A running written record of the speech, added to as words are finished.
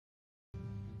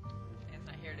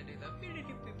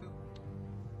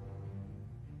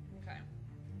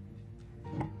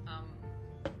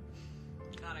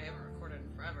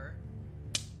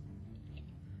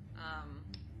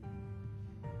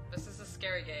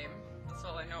scary game. That's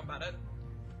all I know about it.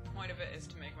 The point of it is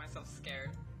to make myself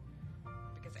scared.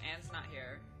 Because Anne's not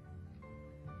here.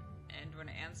 And when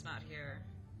Anne's not here,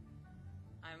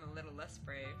 I'm a little less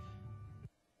brave.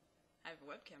 I have a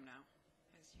webcam now,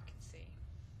 as you can see.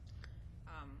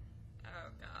 Oh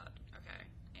god. Okay.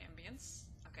 Ambience.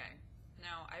 Okay.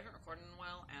 Now, I haven't recorded in a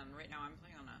while, and right now I'm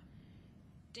playing on a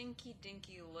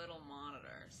dinky little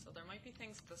monitor. So there might be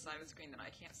things at the side of the screen that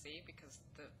I can't see because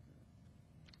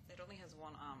it only has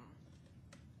one,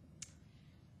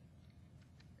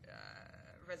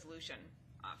 resolution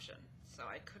option. So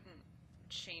I couldn't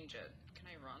change it. Can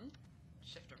I run?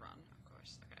 Shift to run, of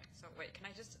course. Okay. So wait, can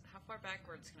I just, how far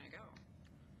backwards can I go?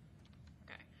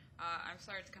 Okay. I'm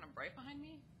sorry it's kind of bright behind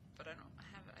me, but I don't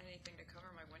have anything to cover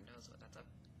my windows with. That's a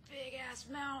big-ass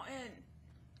mountain!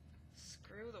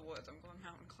 Screw the woods. I'm going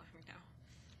mountain climbing now.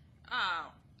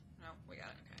 Oh! No, we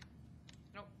got it. Okay.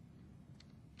 Nope.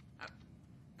 Up.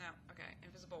 No. Okay.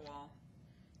 Invisible wall.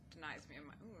 Denies me of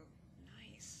my... Ooh,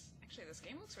 nice. Actually, this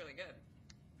game looks really good.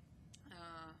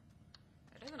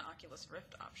 It has an Oculus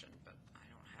Rift option, but I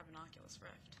don't have an Oculus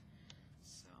Rift.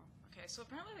 So, okay. So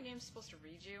apparently the game's supposed to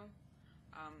read you.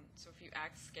 So if you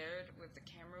act scared with the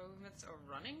camera movements or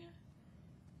running,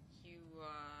 you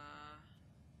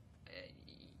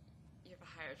have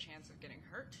a higher chance of getting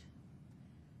hurt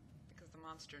because the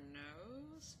monster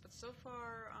knows. But so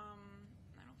far,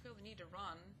 I don't feel the need to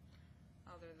run,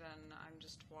 other than I'm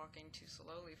just walking too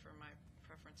slowly for my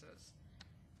preferences.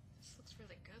 This looks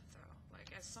really good, though.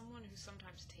 Like, as someone who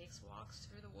sometimes takes walks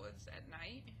through the woods at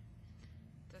night,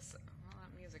 this, well,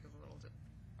 that music is a little bit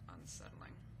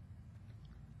unsettling.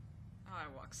 Oh, I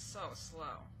walk so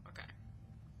slow. Okay.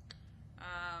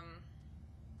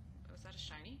 Was that a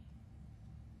shiny?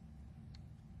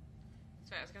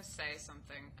 Sorry, I was gonna say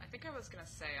something. I think I was gonna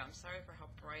say, I'm sorry for how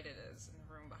bright it is in the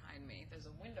room behind me. There's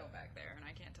a window back there, and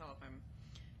I can't tell if I'm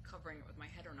covering it with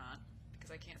my head or not,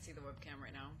 because I can't see the webcam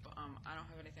right now, but I don't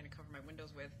have anything to cover my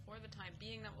windows with for the time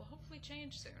being. That will hopefully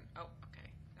change soon. Oh,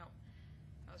 okay. No.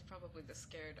 That was probably the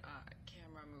scared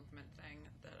camera movement thing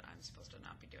that I'm supposed to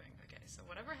not be doing. Okay, so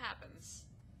whatever happens,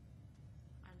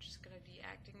 I'm just gonna be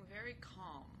acting very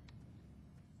calm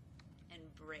and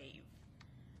brave.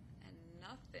 And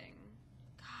nothing...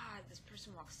 God, this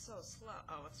person walks so slow.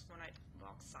 Oh, it's when I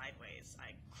walk sideways.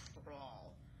 I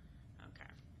crawl.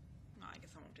 Okay. Well, I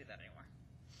guess I won't do that anymore.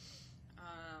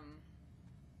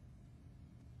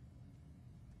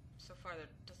 So far there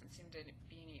doesn't seem to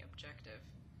be any objective.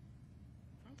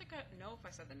 I don't think I know if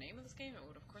I said the name of this game. It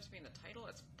would of course be in the title.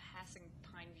 It's Passing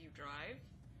Pineview Drive.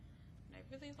 And I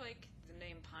really like the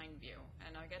name Pineview.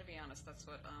 And I gotta be honest, that's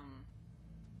what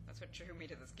drew me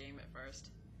to this game at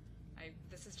first.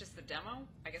 This is just the demo.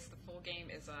 I guess the full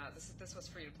game is, this was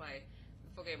free to play.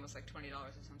 The full game was like $20 or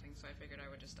something, so I figured I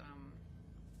would just,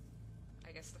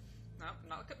 I guess not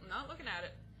looking at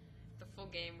it. The full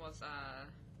game was,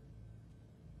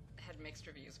 had mixed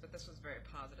reviews, but this was very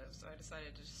positive, so I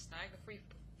decided to just snag the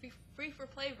free for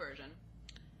play version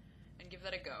and give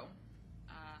that a go.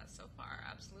 So far,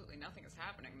 absolutely nothing is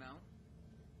happening, though.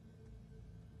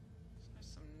 So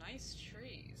there's some nice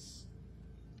trees.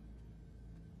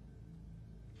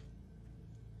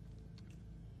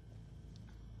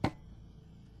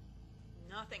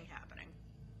 Nothing happening.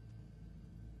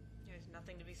 There's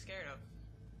nothing to be scared of.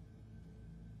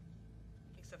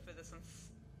 Except for this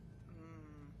one's...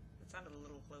 it sounded a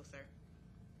little closer.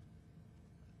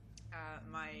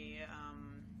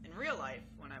 In real life,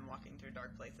 when I'm walking through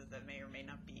dark places that may or may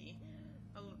not be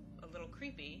a little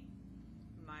creepy,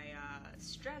 my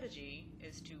strategy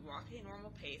is to walk at a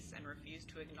normal pace and refuse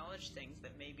to acknowledge things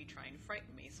that may be trying to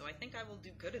frighten me. So I think I will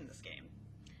do good in this game.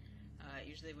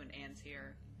 Usually when Anne's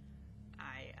here,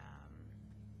 I'm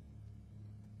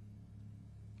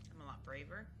a lot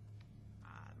braver.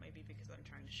 Maybe because I'm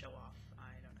trying to show off.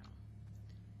 I don't know.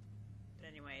 But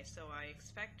anyway, so I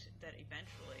expect that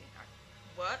eventually...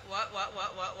 What?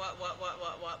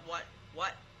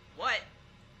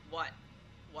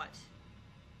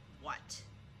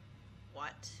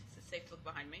 Is it safe to look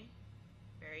behind me?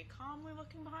 Very calmly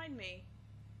looking behind me.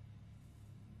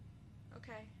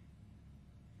 Okay.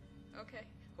 Okay.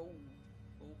 Oh,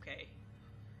 okay.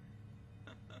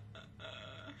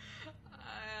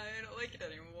 I don't like it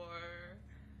anymore.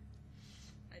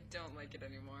 I don't like it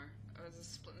anymore. Oh, is this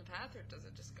split in the path, or does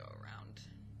it just go around?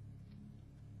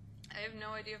 I have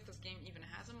no idea if this game even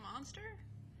has a monster.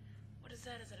 What is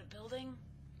that? Is it a building?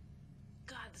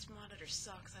 God, this monitor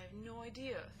sucks. I have no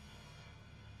idea.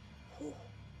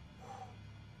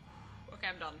 Okay,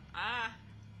 I'm done.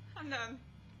 I'm done.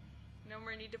 No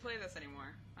more need to play this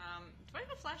anymore. Do I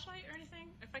have a flashlight or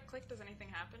anything? If I click, does anything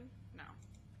happen? No.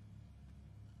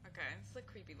 Okay, it's a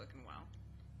creepy looking well.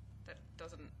 That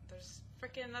doesn't, there's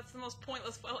frickin', that's the most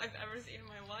pointless well I've ever seen in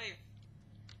my life.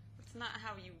 That's not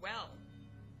how you well.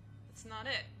 That's not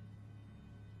it.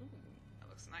 Ooh, that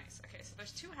looks nice. Okay, so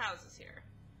there's two houses here.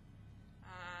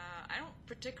 I don't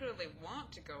particularly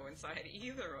want to go inside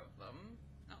either of them.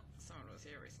 Oh, someone was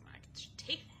here recently. I could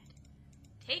take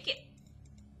that. Take it!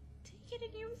 Take it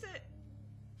and use it!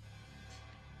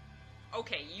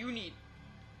 Okay, you need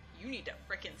to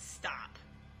frickin' stop.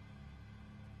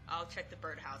 I'll check the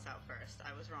birdhouse out first.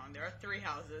 I was wrong. There are 3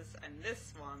 houses, and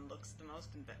this one looks the most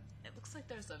It looks like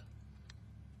there's a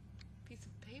piece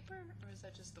of paper, or is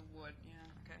that just the wood? Yeah,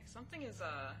 okay. Something is,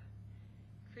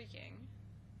 creaking.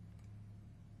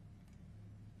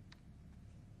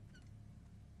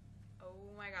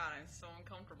 Oh my god, I'm so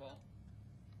uncomfortable.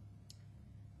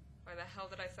 Why the hell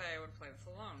did I say I would play this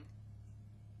alone?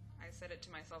 I said it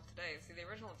to myself today. See, the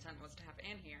original intent was to have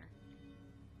Anne here.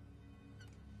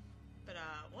 But,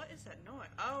 what is that noise?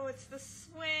 Oh, it's the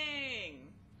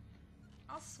swing!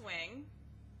 I'll swing.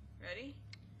 Ready?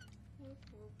 Whoop,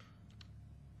 whoop.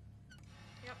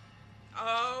 Yep.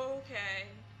 Okay.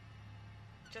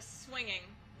 Just swinging.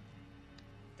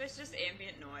 There's just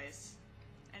ambient noise.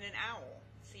 And an owl.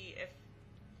 See, if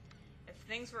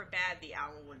things were bad, the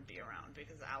owl wouldn't be around,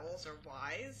 because owls are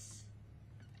wise,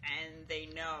 and they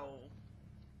know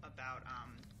about,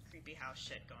 creepy house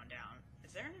shit going down.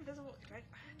 Is there an invisible... Can I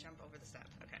jump over the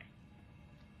steps? Okay.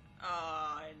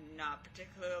 I'm not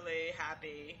particularly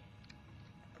happy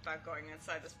about going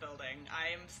inside this building.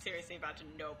 I am seriously about to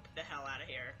nope the hell out of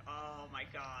here. Oh my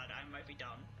god, I might be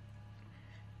dumb.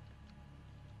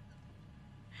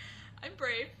 I'm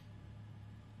brave.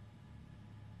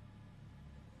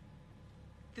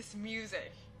 This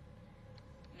music.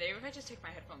 Maybe if I just take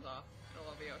my headphones off, it'll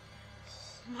all be okay.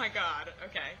 Oh my god,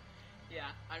 okay.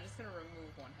 Yeah, I'm just gonna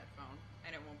remove one headphone,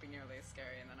 and it won't be nearly as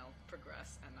scary, and then I'll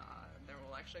progress, and there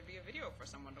will actually be a video for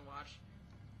someone to watch.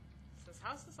 So this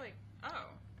house is like,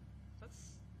 oh,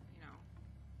 that's, you know,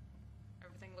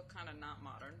 everything looked kind of not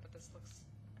modern, but this looks,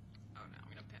 oh no, I'm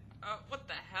gonna pin, oh, what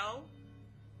the hell?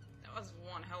 That was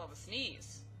one hell of a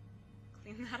sneeze.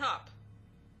 Clean that up.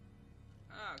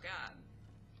 Oh god.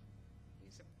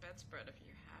 Use a bedspread if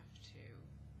you have to.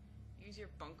 Use your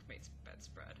bunkmate's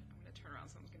bedspread. I'm gonna turn around,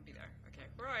 someone's gonna be there. Okay,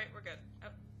 we're alright, we're good.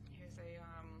 Oh, here's a,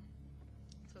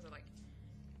 so is it like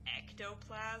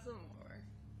ectoplasm or?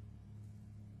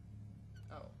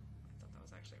 Oh, I thought that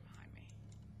was actually behind me.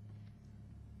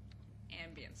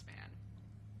 Ambience man.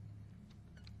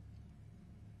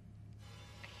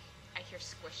 I hear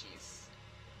squishies.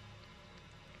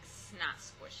 Like snot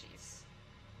squishies.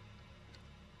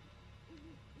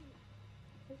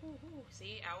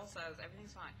 See, Owl says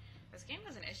everything's fine. This game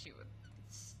has an issue with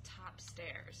its top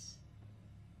stairs.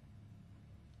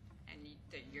 And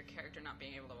your character not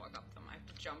being able to walk up them. I have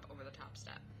to jump over the top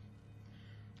step.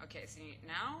 Okay, see,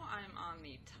 now I'm on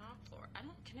the top floor.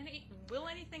 Will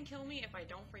anything kill me if I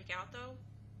don't freak out, though?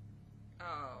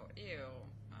 Oh, ew.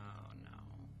 Oh, no.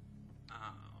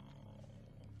 Oh.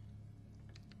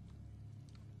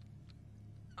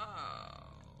 Oh.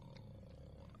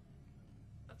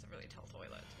 That's a really tall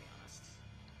toilet, to be honest.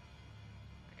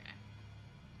 Okay.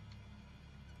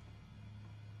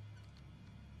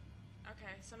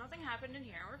 Okay, so nothing happened in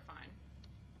here. We're fine.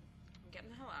 I'm getting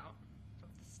the hell out of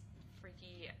this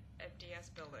freaky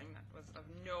FDS building that was of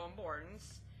no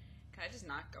importance. Can I just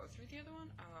not go through the other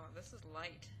one? Oh, this is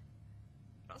light.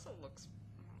 It also looks...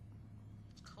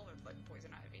 it's colored like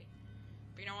poison ivy.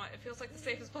 But you know what? It feels like the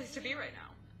safest place to be right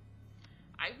now.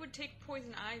 I would take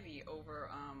poison ivy over,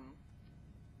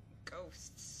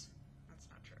 ghosts. That's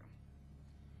not true.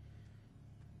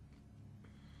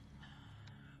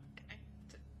 Okay,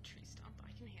 it's a tree stump. I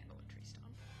can handle a tree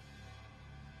stump.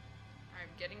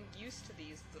 I'm getting used to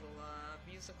these little,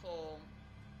 musical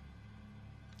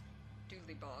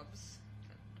doodly bobs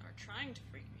that are trying to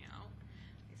freak me out.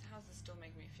 These houses still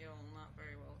make me feel not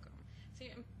very welcome. See,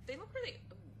 they look really...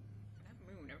 Ooh, that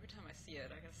moon, every time I see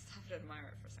it, I gotta stop and admire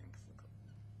it for a second.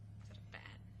 Is that a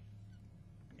bat?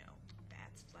 No.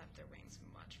 Bats flap their wings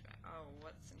much fast. Oh,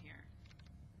 what's in here?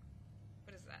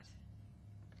 What is that?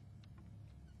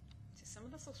 See, some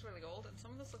of this looks really old, and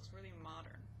some of this looks really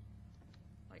modern.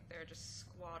 Like they're just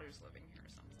squatters living here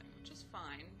or something, which is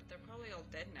fine, but they're probably all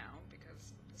dead now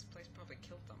because this place probably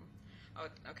killed them. Oh,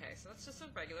 okay, so that's just a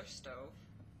regular stove.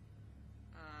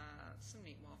 Some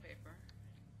neat wallpaper.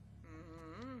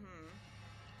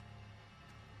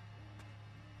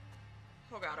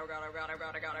 Oh god, oh god, oh god, oh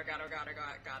god, oh god, oh god, oh god, oh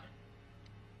god, oh god.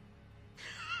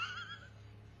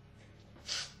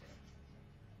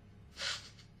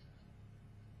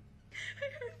 I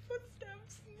heard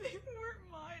footsteps and they weren't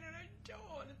mine, and I don't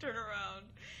want to turn around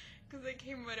because they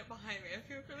came right up behind me. I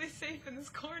feel really safe in this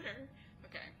corner.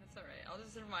 Okay, that's alright. I'll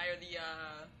just admire the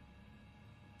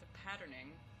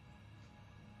patterning.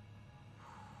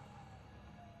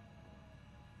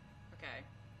 Okay.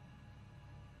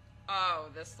 Oh,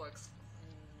 this looks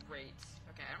great.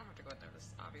 Okay, I don't have to go in there. This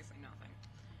is obviously nothing.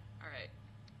 Alright.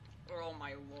 Oh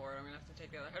my lord, I'm gonna have to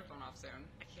take the other headphone off soon.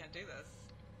 I can't do this.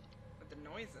 With the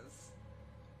noises.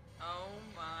 Oh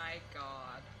my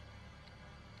god.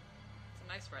 It's a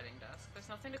nice writing desk. There's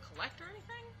nothing to collect or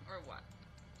anything? Or what?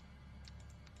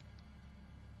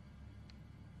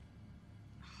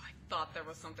 Oh, I thought there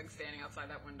was something standing outside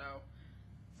that window.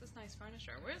 This is nice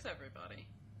furniture. Where's everybody?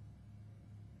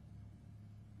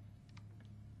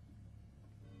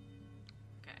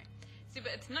 Okay. See,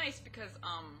 but it's nice because,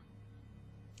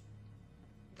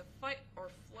 the fight or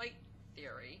flight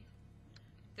theory,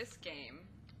 this game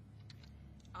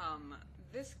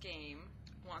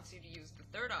wants you to use the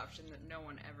third option that no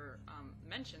one ever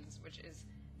mentions, which is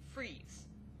freeze.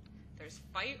 There's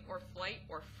fight or flight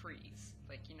or freeze.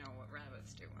 Like, you know what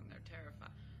rabbits do when they're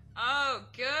terrified. Oh,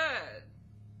 good.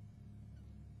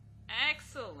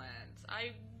 Excellent.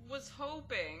 I was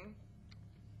hoping.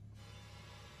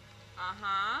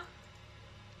 Uh-huh.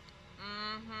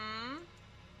 Mm-hmm.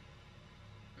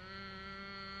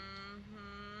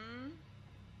 Mm-hmm.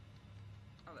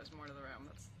 Oh, there's more to the room.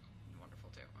 That's wonderful,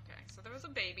 too. Okay, so there was a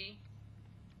baby,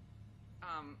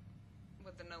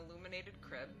 with an illuminated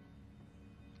crib.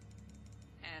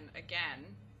 And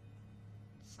again,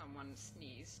 someone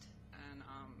sneezed and,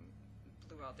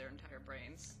 blew out their entire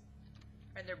brains.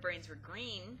 And their brains were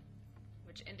green,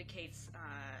 which indicates,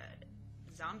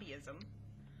 zombieism.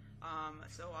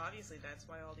 So obviously that's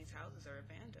why all these houses are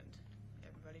abandoned.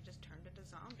 Everybody just turned into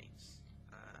zombies,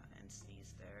 and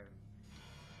sneezed their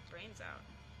brains out.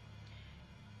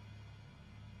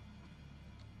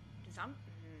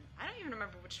 I don't even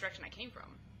remember which direction I came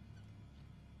from.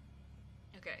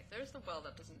 Okay, there's the well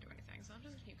that doesn't do anything, so I'm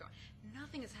just gonna keep going.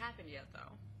 Nothing has happened yet,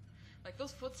 though. Like,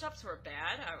 those footsteps were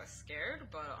bad, I was scared,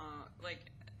 but,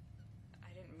 like, I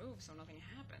didn't move, so nothing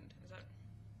happened. Is that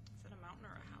a mountain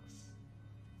or a house?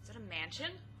 Is that a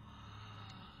mansion?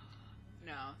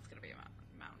 No, it's gonna be a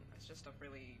mountain. It's just a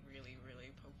really, really, really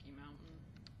pokey mountain.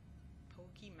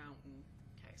 Pokey mountain.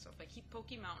 Okay, so if I keep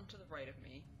pokey mountain to the right of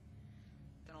me,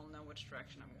 then I'll know which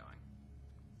direction I'm going.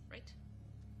 Right?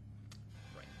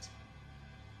 Right.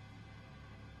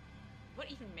 What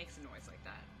even makes a noise like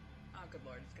that? Oh, good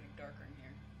lord, it's getting darker in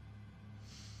here.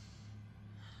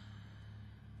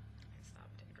 Okay, stop,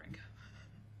 take a drink.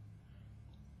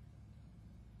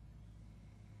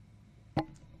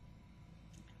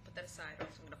 Put that aside, or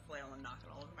else I'm gonna flail and knock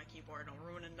it all over my keyboard, and I'll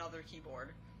ruin another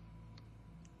keyboard.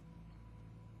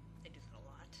 I do that a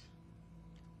lot.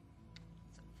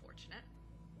 It's unfortunate.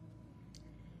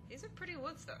 These are pretty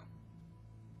woods, though.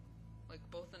 Like,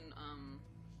 both in,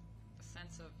 the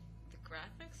sense of the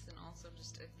graphics, and also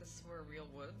just if this were real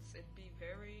woods, it'd be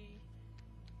very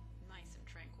nice and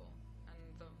tranquil. And,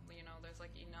 there's,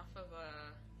 like, enough of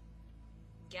a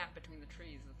gap between the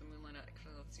trees that the moonlight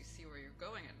actually lets you see where you're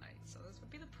going at night. So this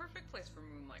would be the perfect place for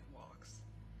moonlight walks.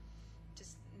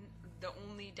 Just, the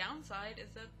only downside is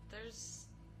that there's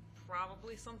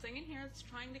probably something in here that's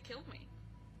trying to kill me.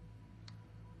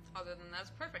 Other than that,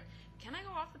 it's perfect. Can I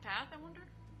go off the path, I wonder?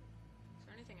 Is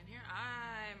there anything in here?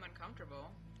 I'm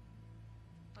uncomfortable.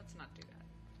 Let's not do that.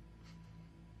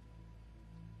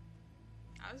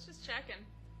 I was just checking.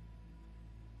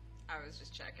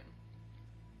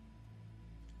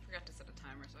 Forgot to set a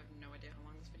timer, so I have no idea how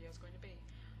long this video is going to be.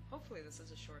 Hopefully this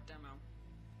is a short demo.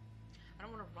 I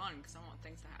don't want to run because I want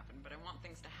things to happen, but I want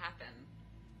things to happen.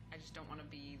 I just don't want to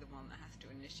be the one that has to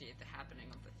initiate the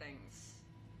happening of the things.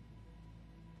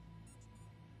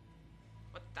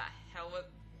 What the hell was...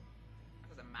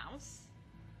 That was a mouse?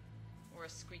 Or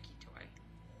a squeaky toy?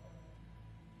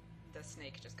 The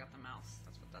snake just got the mouse.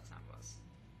 That's what that sound was.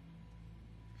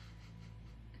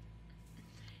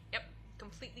 Yep.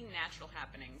 Completely natural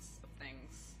happenings of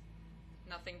things.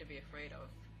 Nothing to be afraid of.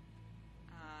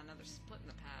 Another split in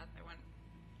the path. I went...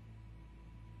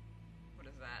 What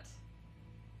is that?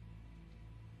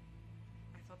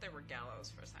 I thought they were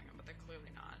gallows for a second, but they're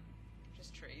clearly not.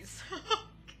 Just trees.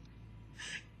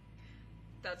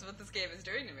 That's what this game is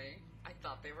doing to me. I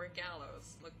thought they were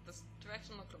gallows. Look, this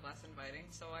direction looked less inviting,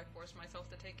 so I forced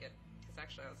myself to take it. Because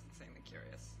actually I was insanely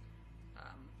curious.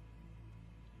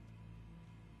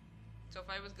 So if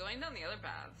I was going down the other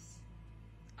paths...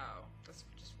 Oh, this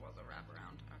just was a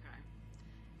wraparound. Okay.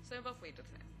 So they both lead to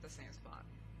the same spot.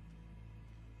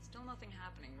 Still nothing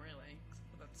happening, really, except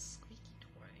for that squeaky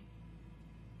toy.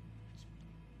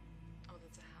 Oh,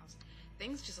 that's a house.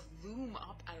 things just loom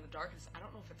up out of the darkness. I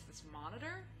don't know if it's this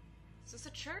monitor. Is this a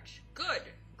church? Good.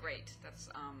 Great. That's,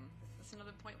 is this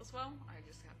another pointless well? I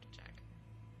just have to check.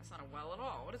 That's not a well at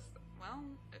all. What is, well,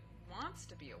 it wants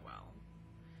to be a well.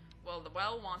 Well, the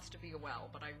well wants to be a well,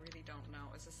 but I really don't know.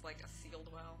 Is this like a sealed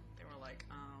well? They were like,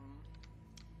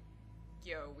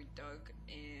 yo, we dug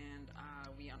and,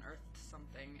 we unearthed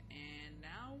something, and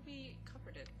now we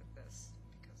covered it with this,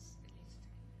 because it needs to,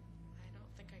 I don't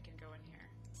think I can go in here.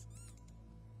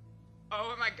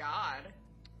 Oh my god!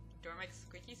 Do I make a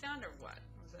squeaky sound, or what?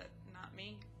 Was that not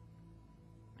me?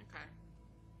 Okay.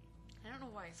 I don't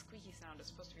know why a squeaky sound is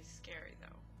supposed to be scary,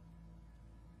 though.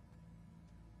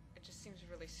 It just seems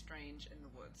really strange in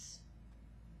the woods.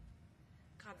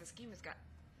 God, this game has got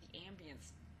the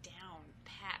ambience down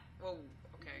pat. Whoa,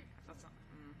 okay. I thought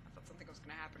something was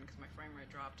gonna happen because my frame rate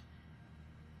dropped.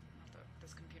 Not that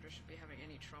this computer should be having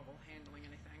any trouble handling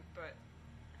anything, but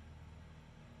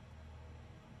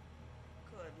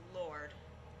good lord.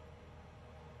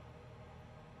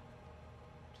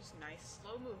 Just nice,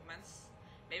 slow movements.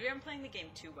 Maybe I'm playing the game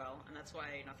too well, and that's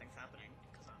why nothing's happening,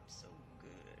 because I'm so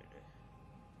good.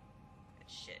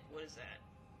 Shit, what is that?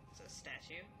 Is that a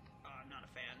statue? Oh, I'm not a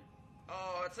fan.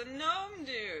 Oh, it's a gnome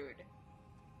dude!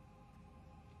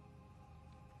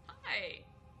 Hi!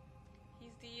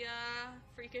 He's the,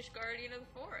 freakish guardian of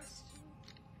the forest.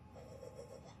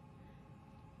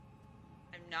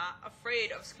 I'm not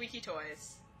afraid of squeaky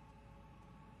toys.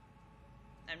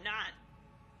 I'm not.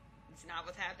 It's not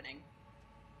what's happening.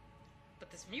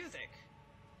 But this music...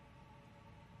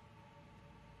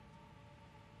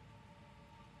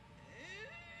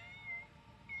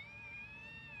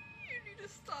 You need to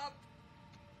stop.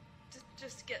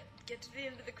 Just get to the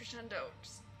end of the crescendo.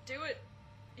 Just do it.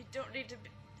 You don't need to be...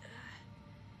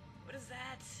 what is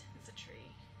that? It's a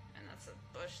tree. And that's a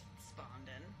bush that spawned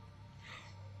in.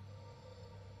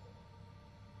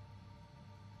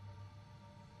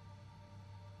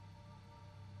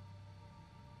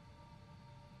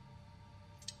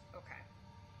 Okay.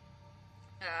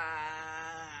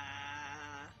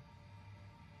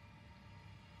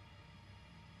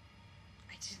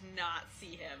 I did not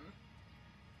see him.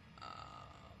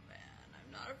 Oh man,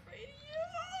 I'm not afraid of you.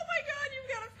 Oh my god, you've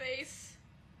got a face.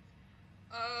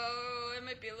 Oh, I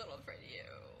might be a little afraid of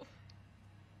you.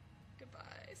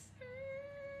 Goodbye, sir.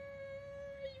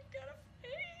 You've got a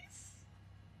face.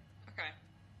 Okay.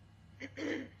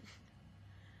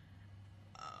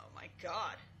 Oh my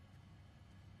god.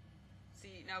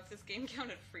 See, now if this game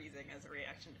counted freezing as a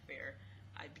reaction to fear,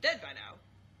 I'd be dead by now.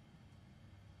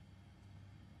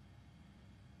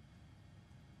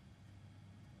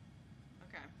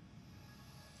 Okay.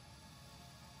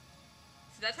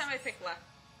 So that time I picked left.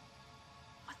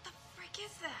 What the frick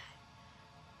is that?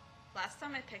 Last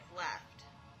time I picked left.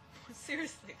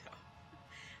 Seriously though.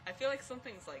 I feel like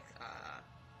something's like,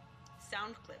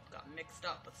 sound clip got mixed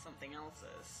up with something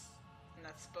else's. And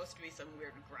that's supposed to be some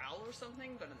weird growl or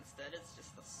something, but instead it's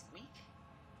just a squeak.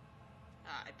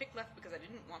 I picked left because I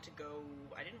didn't want to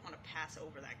pass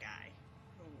over that guy.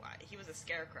 He was a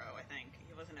scarecrow, I think.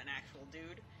 He wasn't an actual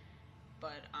dude.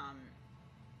 But,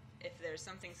 if there's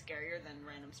something scarier than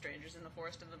random strangers in the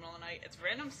forest in the middle of the night, it's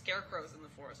random scarecrows in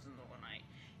the forest in the middle of the night.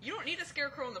 You don't need a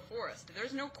scarecrow in the forest.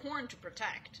 There's no corn to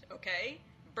protect, okay?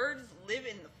 Birds live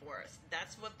in the forest.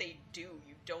 That's what they do.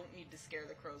 You don't need to scare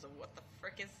the crows of what the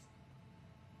frick is...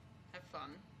 Have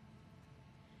fun.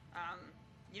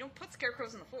 You don't put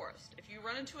scarecrows in the forest. If you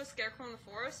run into a scarecrow in the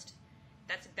forest,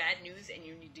 that's bad news and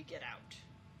you need to get out.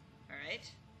 Alright?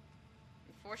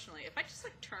 Unfortunately, if I just,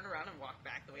 like, turn around and walk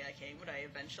back the way I came, would I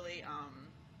eventually,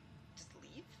 just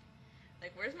leave?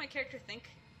 Like, where's my character think?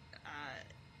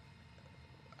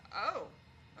 Oh.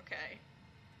 Okay.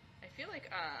 I feel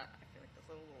like this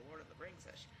little Lord of the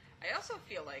Rings-ish. I also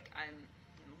feel like I'm...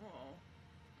 Whoa.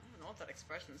 I don't know what that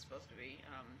expression is supposed to be.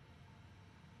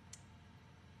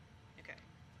 Okay.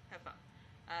 Have fun.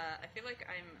 I feel like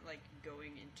I'm, like,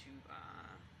 going into,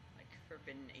 like,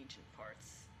 forbidden ancient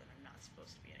parts that I'm not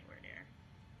supposed to be anywhere near.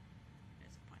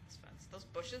 It's a pointless fence. Those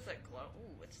bushes that glow...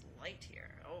 Ooh, it's light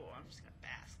here. Oh, I'm just gonna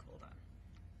bask. Hold on.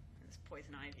 And this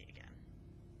poison ivy again.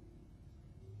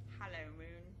 Hello,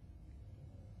 Moon.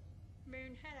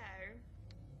 Moon, hello.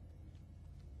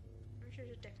 Which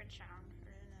is a different sound.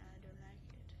 I don't like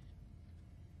it.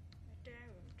 I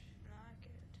don't like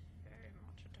it very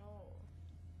much at all.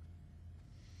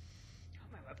 I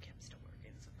hope my webcam's still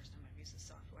working. It's the first time I've used this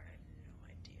software. I have no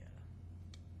idea.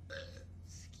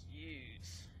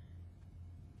 Excuse.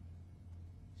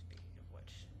 Speaking of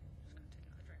which, I'm just gonna take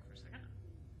another drink for a second.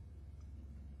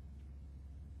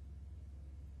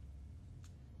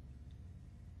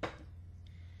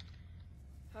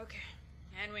 Okay,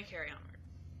 and we carry onward.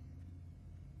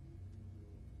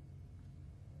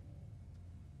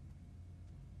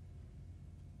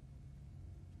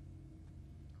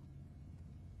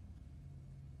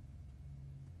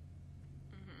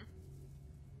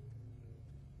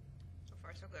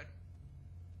 far so good.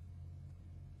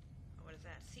 Oh, what is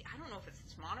that? See, I don't know if it's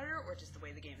this monitor or just the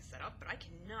way the game is set up, but I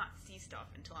cannot see stuff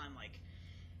until I'm like,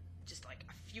 just like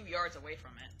a few yards away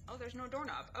from it. Oh, there's no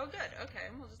doorknob. Oh, good.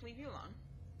 Okay, we'll just leave you alone.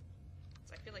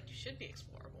 So I feel like you should be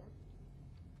explorable.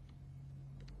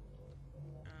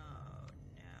 Oh,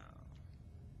 no.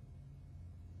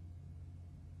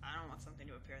 I don't want something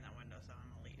to appear in that window, so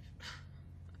I'm gonna leave.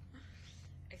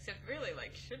 Except really,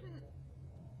 like, shouldn't...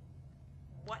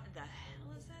 What the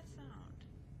hell is that sound?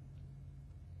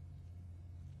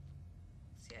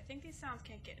 See, I think these sounds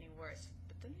can't get any worse,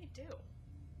 but then they do.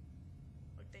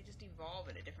 Like, they just evolve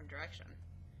in a different direction.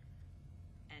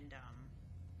 And,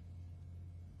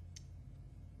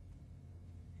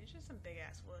 it's just some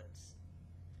big-ass woods.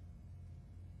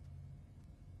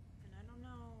 And I don't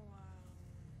know,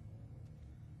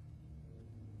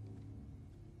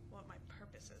 what my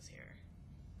purpose is here.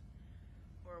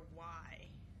 Or why.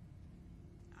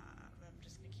 I'm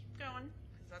just gonna keep going,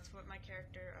 because that's what my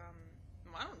character,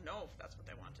 well, I don't know if that's what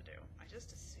they want to do. I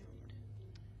just assumed.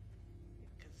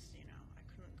 Because, you know, I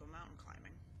couldn't go mountain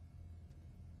climbing.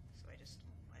 So I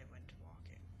went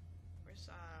walking.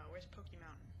 Where's Pokey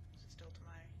Mountain? Is it still to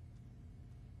my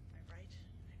right?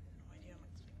 I have no idea. My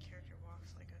character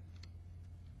walks like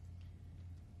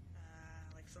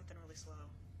something really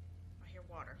slow. I hear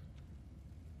water.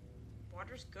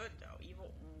 Water's good, though.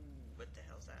 Evil... Ooh, what the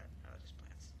hell's that? Oh, just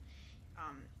plants.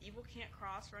 Evil can't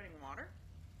cross running water.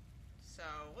 So,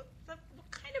 what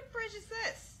kind of bridge is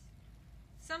this?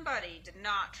 Somebody did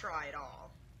not try at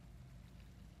all.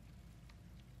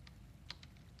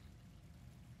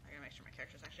 I gotta make sure my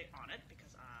character's actually on it,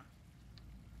 because,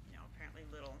 you know, apparently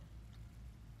little...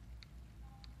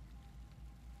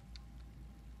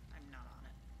 I'm not on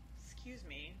it. Excuse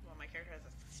me, well, my character has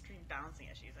extreme balancing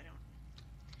issues. I don't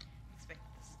expect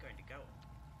this is going to go.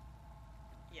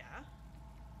 Yeah?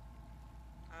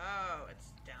 Oh,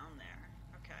 it's down there.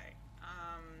 Okay.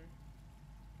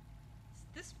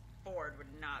 This board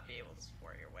would not be able to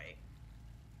support your weight.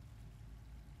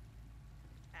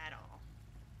 At all.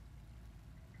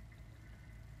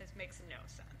 This makes no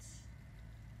sense.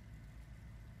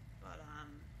 But,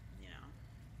 you know.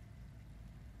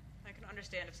 I can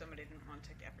understand if somebody didn't want to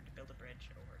take the effort to build a bridge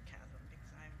over a chasm,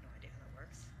 because I have no idea how that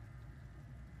works.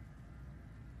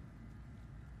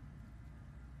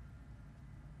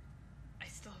 I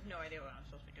still have no idea what I'm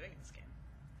supposed to be doing in this game.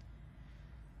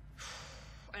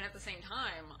 And at the same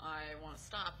time, I want to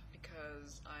stop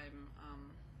because I'm,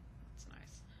 that's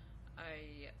nice.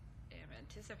 I am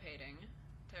anticipating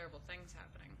terrible things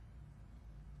happening.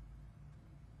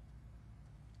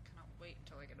 Cannot wait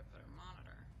until I get a better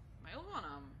monitor. My old one,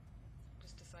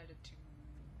 just decided to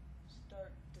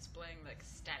start displaying, like,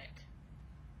 static.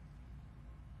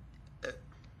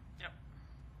 Yep.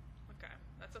 Okay,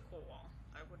 that's a cool wall.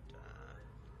 I would,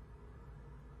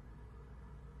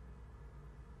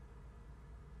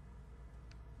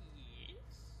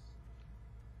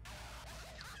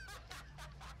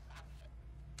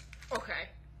 okay.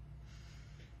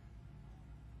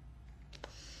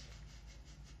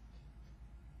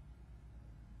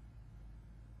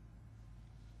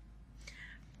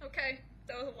 Okay,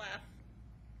 that was a laugh.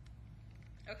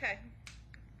 Okay.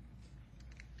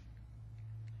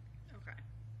 Okay.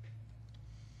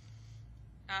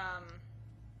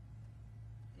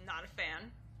 Not a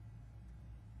fan.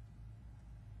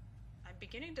 I'm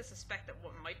beginning to suspect that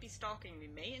what might be stalking me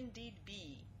may indeed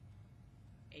be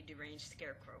a deranged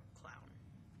scarecrow clown.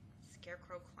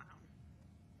 Scarecrow clown.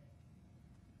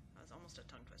 That was almost a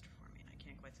tongue twister for me, and I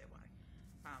can't quite say why.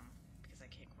 Because I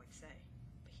can't quite say.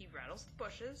 But he rattles the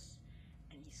bushes,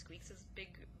 and he squeaks his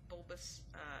big, bulbous,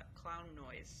 clown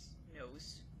noise. The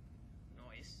nose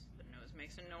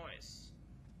makes a noise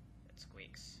that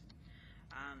squeaks.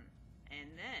 And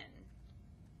then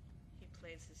he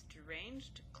plays his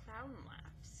deranged clown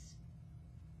laughs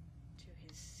to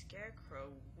his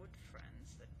scarecrow wood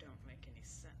friends that don't make any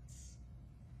sense.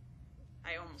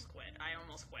 I almost quit. I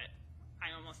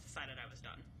almost decided I was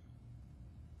done.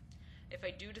 If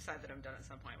I do decide that I'm done at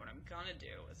some point, what I'm gonna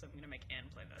do is I'm gonna make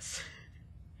Anne play this.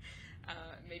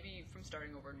 Maybe from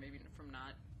starting over and maybe from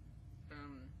not.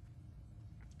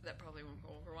 That probably won't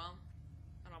go over well.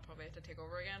 And I'll probably have to take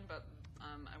over again, but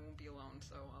I won't be alone,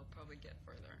 so I'll probably get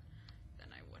further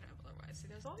than I would have otherwise. See,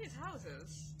 there's all these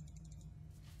houses,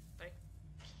 but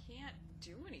I can't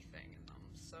do anything in them,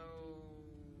 so...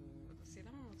 See,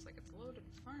 that one looks like it's loaded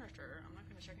with furniture. I'm not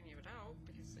going to check any of it out,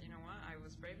 because, you know what, I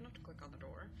was brave enough to click on the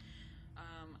door.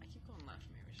 I keep going left,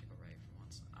 maybe I should go right for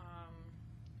once. I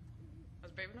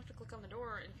was brave enough to click on the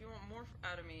door, and if you want more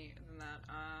out of me than that,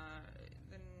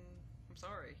 then I'm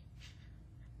sorry.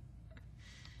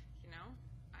 You know?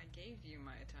 I gave you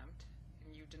my attempt,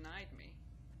 and you denied me.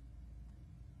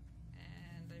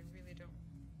 And I really don't...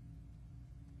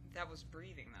 That was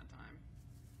breathing that time.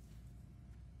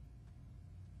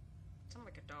 Sound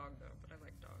like a dog though, but I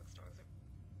like dogs. Dogs are...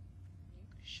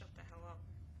 You shut the hell up.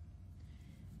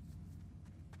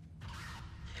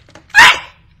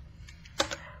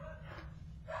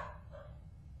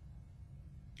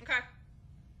 Okay.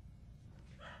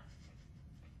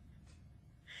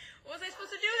 What was I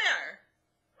supposed to do there?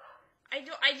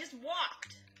 I just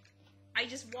walked. I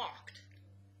just walked.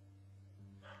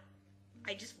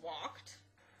 I just walked.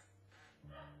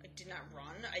 I did not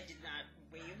run. I did not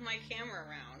wave my camera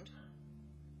around.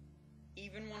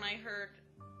 Even when I heard,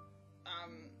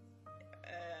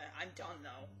 I'm done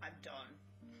though. I'm done.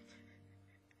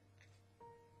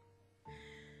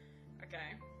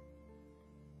 Okay.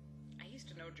 I used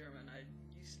to know German. I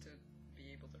used to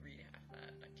be able to read half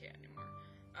that. I can't anymore.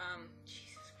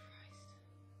 Jesus Christ.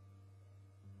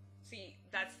 See,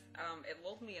 that's, it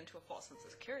lulled me into a false sense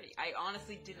of security. I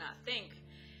honestly did not think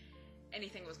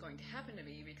anything was going to happen to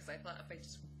me because I thought if I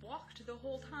just walked the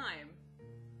whole time,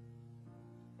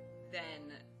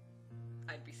 then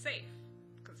I'd be safe.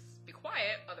 Because be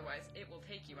quiet, otherwise it will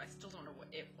take you. I still don't know what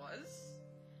it was.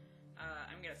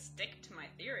 I'm gonna stick to my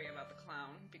theory about the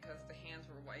clown because the hands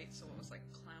were white, so it was like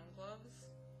clown gloves.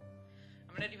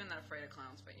 I'm not even that afraid of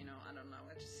clowns, but you know, I don't know.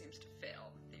 It just seems to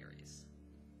fail theories.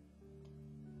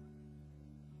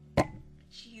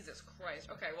 Jesus Christ.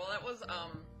 Okay, well that was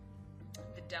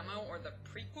the demo or the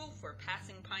prequel for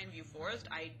Passing Pineview Forest.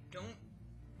 I don't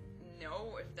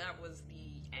know if that was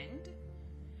the end.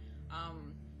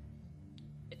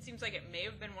 It seems like it may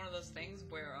have been one of those things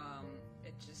where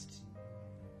it just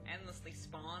endlessly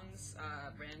spawns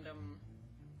random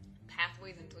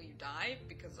pathways until you die,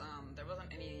 because there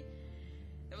wasn't any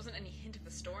hint of a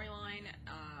storyline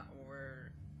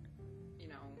or, you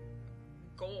know,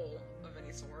 goal of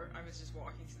any sort. I was just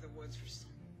walking through the woods for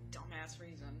some dumbass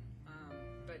reason,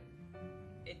 but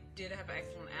it did have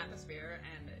excellent atmosphere,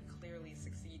 and it clearly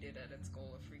succeeded at its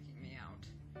goal of freaking me out.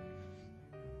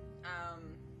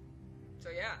 So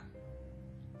yeah,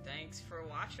 thanks for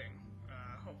watching.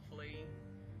 Hopefully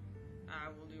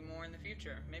we'll do more in the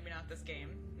future. Maybe not this game,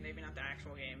 maybe not the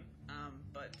actual game,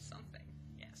 but something.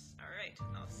 Yes. Alright,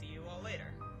 I'll see you all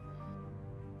later.